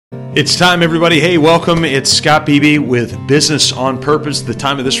It's time, everybody. Hey, welcome. It's Scott Beebe with Business on Purpose. The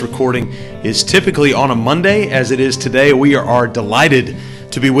time of this recording is typically on a Monday, as it is today. We are delighted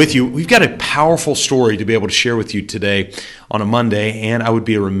to be with you. We've got a powerful story to be able to share with you today on a Monday, and I would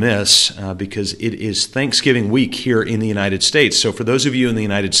be remiss because it is Thanksgiving week here in the United States. So for those of you in the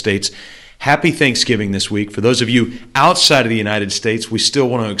United States, happy Thanksgiving this week. For those of you outside of the United States, we still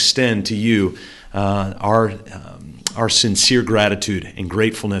want to extend to you our sincere gratitude and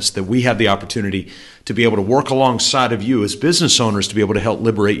gratefulness that we have the opportunity to be able to work alongside of you as business owners to be able to help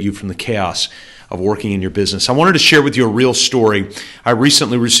liberate you from the chaos of working in your business. I wanted to share with you a real story. I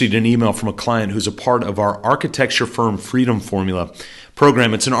recently received an email from a client who's a part of our architecture firm Freedom Formula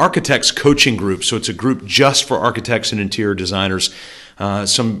program. It's an architects coaching group, so it's a group just for architects and interior designers. To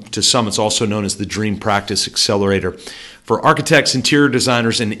some, it's also known as the Dream Practice Accelerator for architects, interior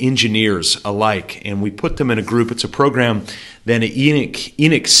designers, and engineers alike. And we put them in a group. It's a program that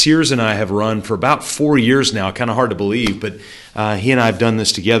Enoch Sears and I have run for about 4 years now. Kind of hard to believe, but he and I have done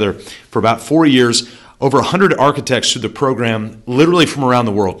this together for about 4 years. Over 100 architects through the program, literally from around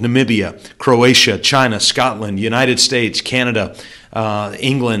the world: Namibia, Croatia, China, Scotland, United States, Canada,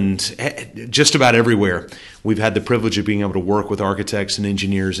 England, just about everywhere. We've had the privilege of being able to work with architects and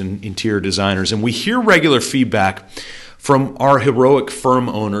engineers and interior designers. And we hear regular feedback from our heroic firm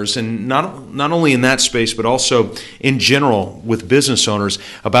owners, and not only in that space, but also in general with business owners,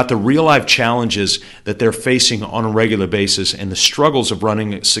 about the real-life challenges that they're facing on a regular basis and the struggles of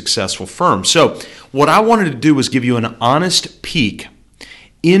running a successful firm. So what I wanted to do was give you an honest peek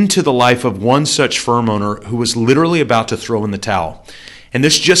into the life of one such firm owner who was literally about to throw in the towel. And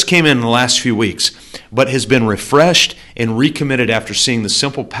this just came in the last few weeks, but has been refreshed and recommitted after seeing the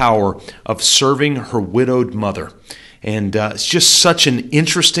simple power of serving her widowed mother. And it's just such an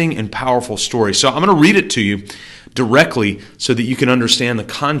interesting and powerful story. So I'm going to read it to you directly so that you can understand the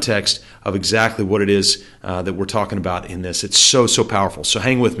context of exactly what it is that we're talking about in this. It's so powerful. So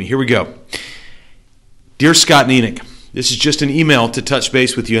hang with me. Here we go. Dear Scott and Enoch, this is just an email to touch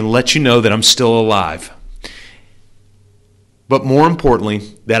base with you and let you know that I'm still alive. But more importantly,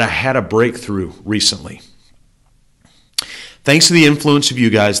 that I had a breakthrough recently. Thanks to the influence of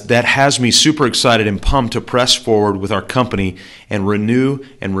you guys, that has me super excited and pumped to press forward with our company and renew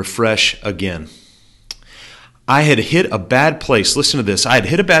and refresh again. I had hit a bad place. Listen to this. I had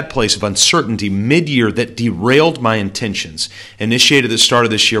hit a bad place of uncertainty mid-year that derailed my intentions, initiated at the start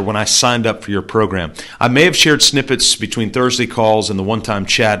of this year when I signed up for your program. I may have shared snippets between Thursday calls and the one-time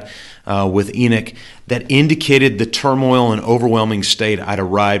chat with Enoch that indicated the turmoil and overwhelming state I'd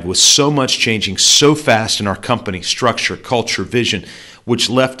arrived with, so much changing so fast in our company, structure, culture, vision, which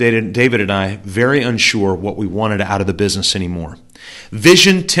left David and I very unsure what we wanted out of the business anymore.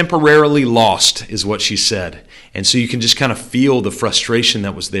 Vision temporarily lost is what she said. And so you can just kind of feel the frustration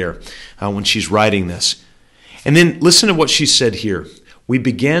that was there when she's writing this. And then listen to what she said here. We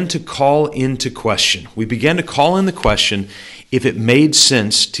began to call into question. We began to call in the question if it made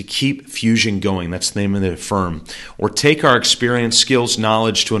sense to keep Fusion going, that's the name of the firm, or take our experience, skills,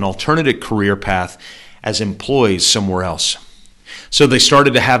 knowledge to an alternative career path as employees somewhere else. So they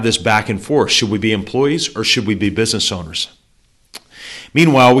started to have this back and forth. Should we be employees or should we be business owners?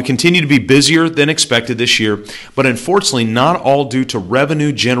 Meanwhile, we continue to be busier than expected this year, but unfortunately not all due to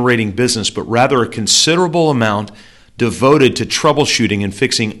revenue-generating business, but rather a considerable amount devoted to troubleshooting and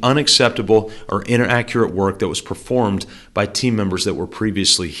fixing unacceptable or inaccurate work that was performed by team members that were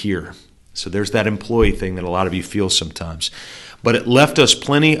previously here. So there's that employee thing that a lot of you feel sometimes. But it left us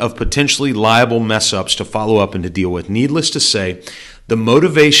plenty of potentially liable mess-ups to follow up and to deal with. Needless to say, the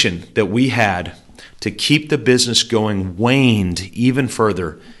motivation that we had to keep the business going waned even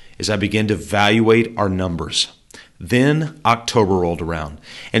further as I began to evaluate our numbers. Then October rolled around,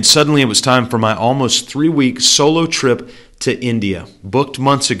 and suddenly it was time for my almost 3-week solo trip to India, booked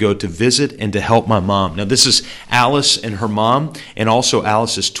months ago to visit and to help my mom. Now, this is Alice and her mom, and also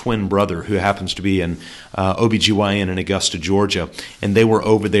Alice's twin brother, who happens to be an OBGYN in Augusta, Georgia, and they were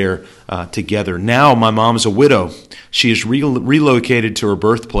over there together. Now, my mom is a widow. She is relocated to her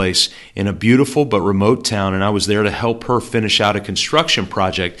birthplace in a beautiful but remote town, and I was there to help her finish out a construction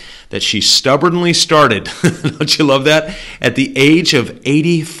project that she stubbornly started. Don't you love that? At the age of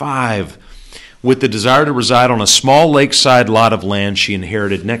 85. With the desire to reside on a small lakeside lot of land she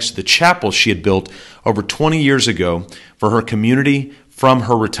inherited next to the chapel she had built over 20 years ago for her community from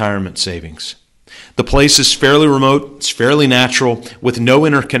her retirement savings. The place is fairly remote, it's fairly natural, with no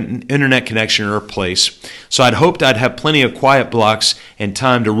internet connection in our place. So I'd hoped I'd have plenty of quiet blocks and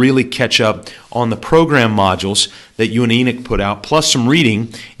time to really catch up on the program modules that you and Enoch put out, plus some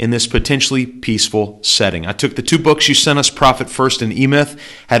reading in this potentially peaceful setting. I took the 2 books you sent us, Profit First and E-Myth,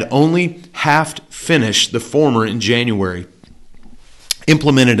 had only half finished the former in January.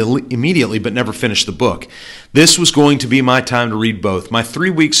 Implemented immediately, but never finished the book. This was going to be my time to read both. My 3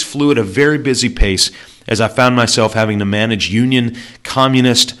 weeks flew at a very busy pace as I found myself having to manage union,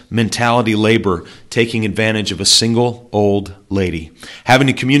 communist mentality labor, taking advantage of a single old lady, having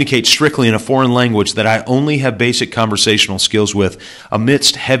to communicate strictly in a foreign language that I only have basic conversational skills with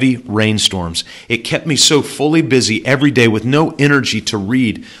amidst heavy rainstorms. It kept me so fully busy every day with no energy to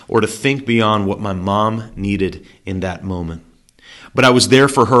read or to think beyond what my mom needed in that moment. But I was there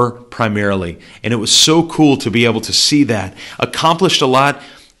for her primarily, and it was so cool to be able to see that. Accomplished a lot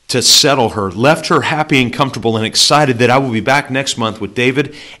to settle her, left her happy and comfortable and excited that I will be back next month with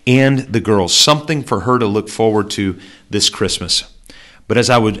David and the girls, something for her to look forward to this Christmas. But as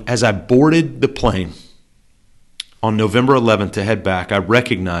I boarded the plane on November 11th to head back, I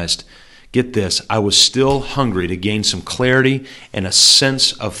recognized, get this, I was still hungry to gain some clarity and a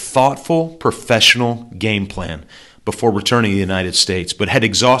sense of thoughtful, professional game plan before returning to the United States, but had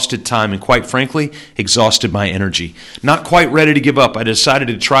exhausted time and, quite frankly, exhausted my energy. Not quite ready to give up, I decided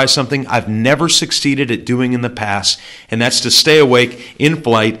to try something I've never succeeded at doing in the past, and that's to stay awake in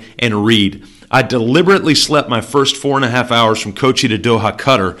flight and read. I deliberately slept my first 4.5 hours from Kochi to Doha,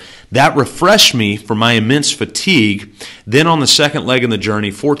 Qatar. That refreshed me from my immense fatigue. Then on the second leg of the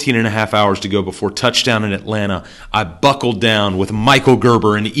journey, 14.5 hours to go before touchdown in Atlanta, I buckled down with Michael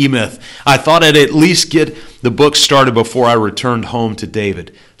Gerber and E-Myth. I thought I'd at least get the book started before I returned home to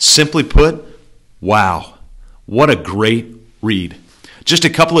David. Simply put, wow, what a great read. Just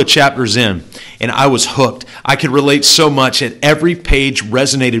a couple of chapters in, and I was hooked. I could relate so much, and every page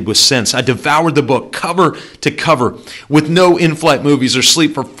resonated with sense. I devoured the book cover to cover with no in-flight movies or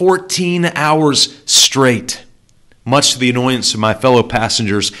sleep for 14 hours straight, much to the annoyance of my fellow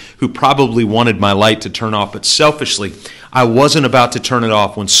passengers who probably wanted my light to turn off. But selfishly, I wasn't about to turn it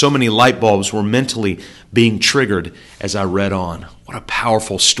off when so many light bulbs were mentally being triggered as I read on. What a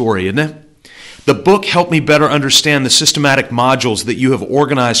powerful story, isn't it? The book helped me better understand the systematic modules that you have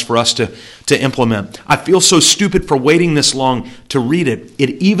organized for us to implement. I feel so stupid for waiting this long to read it. It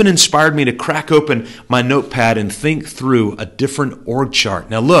even inspired me to crack open my notepad and think through a different org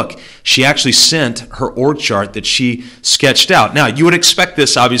chart. Now look, she actually sent her org chart that she sketched out. Now you would expect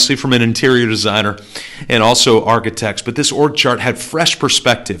this obviously from an interior designer and also architects, but this org chart had fresh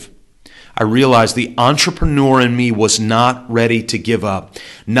perspective. I realized the entrepreneur in me was not ready to give up.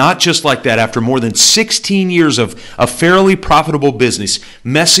 Not just like that, after more than 16 years of a fairly profitable business,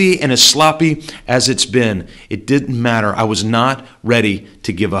 messy and as sloppy as it's been, it didn't matter. I was not ready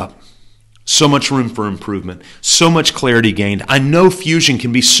to give up. So much room for improvement, so much clarity gained. I know fusion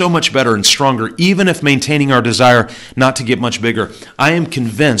can be so much better and stronger, even if maintaining our desire not to get much bigger. I am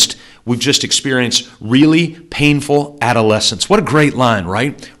convinced we've just experienced really painful adolescence. What a great line,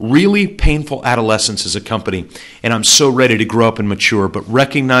 right? Really painful adolescence as a company. And I'm so ready to grow up and mature, but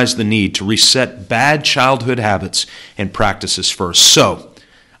recognize the need to reset bad childhood habits and practices first. So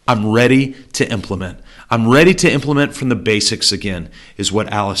I'm ready to implement. I'm ready to implement from the basics again, is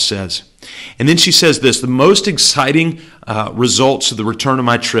what Alice says. And then she says this, the most exciting results of the return of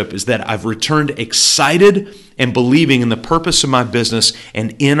my trip is that I've returned excited and believing in the purpose of my business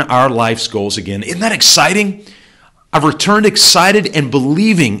and in our life's goals again. Isn't that exciting? I've returned excited and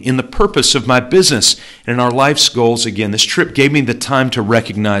believing in the purpose of my business and in our life's goals again. This trip gave me the time to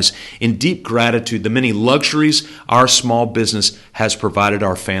recognize in deep gratitude the many luxuries our small business has provided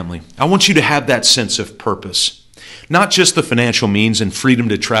our family. I want you to have that sense of purpose. Not just the financial means and freedom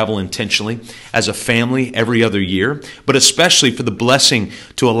to travel intentionally as a family every other year, but especially for the blessing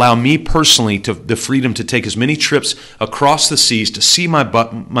to allow me personally to the freedom to take as many trips across the seas to see my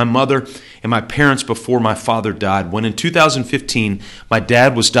mother and my parents before my father died. When in 2015, my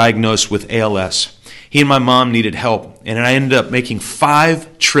dad was diagnosed with ALS. He and my mom needed help, and I ended up making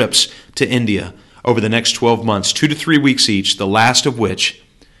 5 trips to India over the next 12 months, 2 to 3 weeks each, the last of which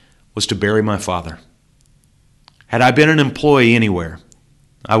was to bury my father. Had I been an employee anywhere,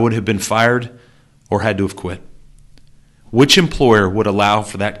 I would have been fired or had to have quit. Which employer would allow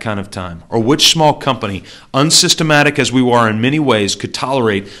for that kind of time? Or which small company, unsystematic as we are in many ways, could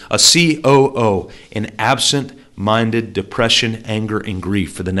tolerate a COO in absent-minded depression, anger, and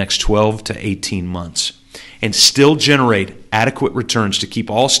grief for the next 12 to 18 months and still generate adequate returns to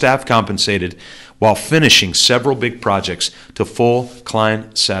keep all staff compensated while finishing several big projects to full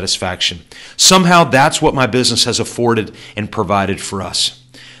client satisfaction. Somehow that's what my business has afforded and provided for us.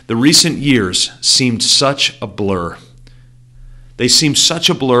 The recent years seemed such a blur. They seemed such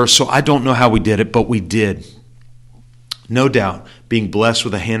a blur, so I don't know how we did it, but we did. No doubt, being blessed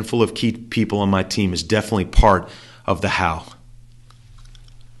with a handful of key people on my team is definitely part of the how.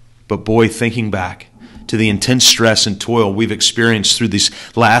 But boy, thinking back to the intense stress and toil we've experienced through these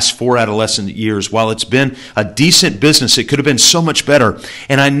last 4 adolescent years, while it's been a decent business, it could have been so much better.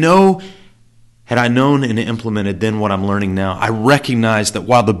 And I know, had I known and implemented then what I'm learning now, I recognize that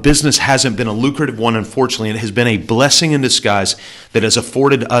while the business hasn't been a lucrative one, unfortunately, it has been a blessing in disguise that has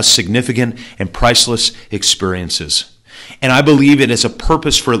afforded us significant and priceless experiences. And I believe it has a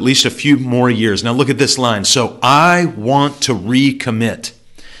purpose for at least a few more years. Now look at this line. So I want to recommit.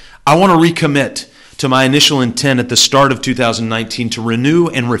 I want to recommit to my initial intent at the start of 2019 to renew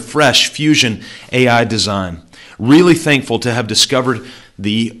and refresh Fusion AI design. Really thankful to have discovered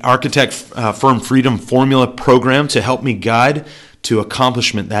the architect firm Freedom Formula program to help me guide to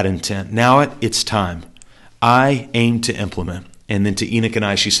accomplishment that intent. Now it's time. I aim to implement. And then to Enoch and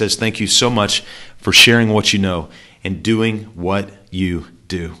I, she says, thank you so much for sharing what you know and doing what you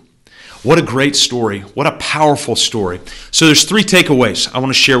do. What a great story. What a powerful story. So there's 3 takeaways I want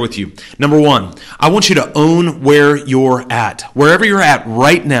to share with you. Number 1, I want you to own where you're at. Wherever you're at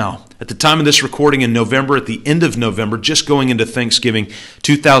right now, at the time of this recording in November, at the end of November, just going into Thanksgiving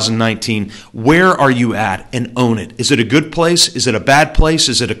 2019, where are you at? And own it. Is it a good place? Is it a bad place?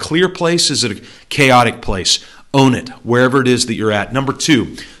 Is it a clear place? Is it a chaotic place? Own it, wherever it is that you're at. Number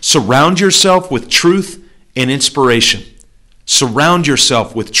 2, surround yourself with truth and inspiration. Surround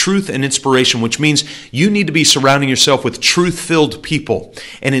yourself with truth and inspiration, which means you need to be surrounding yourself with truth-filled people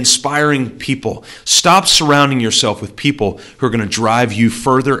and inspiring people. Stop surrounding yourself with people who are going to drive you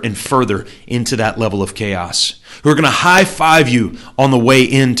further and further into that level of chaos, who are going to high-five you on the way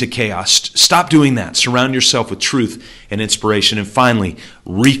into chaos. Stop doing that. Surround yourself with truth and inspiration. And finally,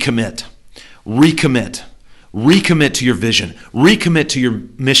 recommit. Recommit. Recommit to your vision. Recommit to your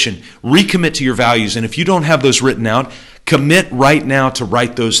mission. Recommit to your values. And if you don't have those written out, commit right now to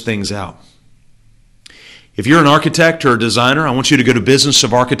write those things out. If you're an architect or a designer, I want you to go to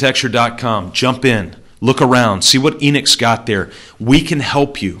businessofarchitecture.com. Jump in, look around, see what Enoch's got there. We can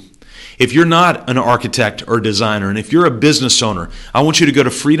help you. If you're not an architect or designer, and if you're a business owner, I want you to go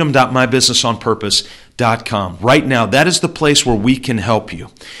to freedom.mybusinessonpurpose.com. Right now, that is the place where we can help you.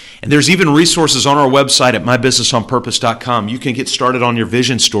 And there's even resources on our website at mybusinessonpurpose.com. You can get started on your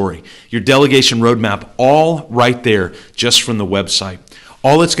vision story, your delegation roadmap, all right there just from the website.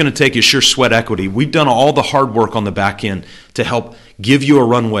 All it's going to take is your sweat equity. We've done all the hard work on the back end to help give you a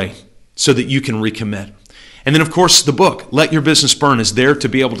runway so that you can recommit. And then, of course, the book, Let Your Business Burn, is there to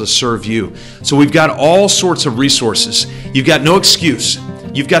be able to serve you. So we've got all sorts of resources. You've got no excuse.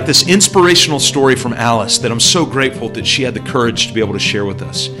 You've got this inspirational story from Alice that I'm so grateful that she had the courage to be able to share with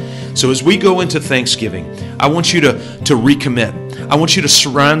us. So as we go into Thanksgiving, I want you to recommit. I want you to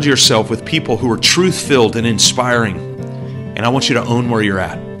surround yourself with people who are truth-filled and inspiring. And I want you to own where you're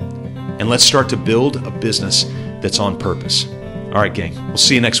at. And let's start to build a business that's on purpose. All right, gang, we'll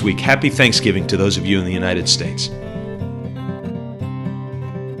see you next week. Happy Thanksgiving to those of you in the United States.